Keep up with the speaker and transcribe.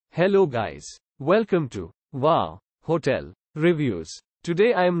Hello guys. Welcome to Wow Hotel Reviews.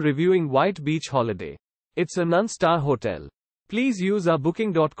 Today I am reviewing White Beach Holiday. It's a non-star hotel. Please use our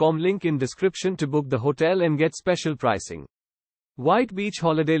booking.com link in description to book the hotel and get special pricing. White Beach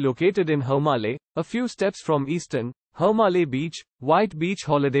Holiday located in Hulhumale, a few steps from Eastern Hulhumale Beach. White Beach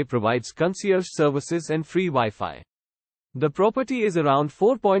Holiday provides concierge services and free Wi-Fi. The property is around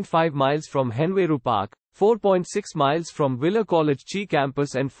 4.5 miles from Henveiru Park, 4.6 miles from Villa College Chi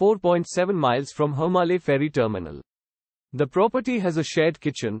campus and 4.7 miles from Hulhumale Ferry Terminal. The property has a shared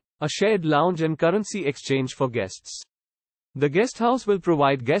kitchen, a shared lounge and currency exchange for guests. The guest house will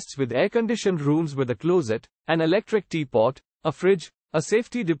provide guests with air-conditioned rooms with a closet, an electric teapot, a fridge, a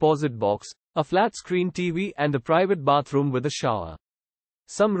safety deposit box, a flat-screen TV and a private bathroom with a shower.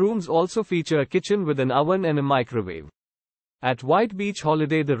 Some rooms also feature a kitchen with an oven and a microwave. At White Beach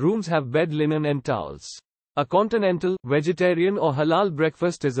Holiday the rooms have bed linen and towels. A continental, vegetarian or halal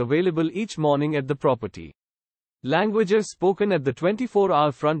breakfast is available each morning at the property. Languages spoken at the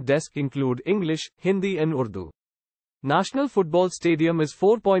 24-hour front desk include English, Hindi and Urdu. National Football Stadium is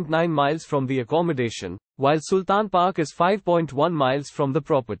 4.9 miles from the accommodation, while Sultan Park is 5.1 miles from the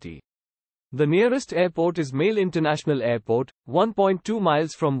property. The nearest airport is Male International Airport, 1.2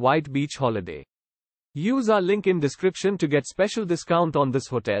 miles from White Beach Holiday. Use our link in description to get special discount on this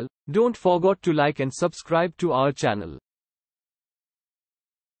hotel. Don't forget to like and subscribe to our channel.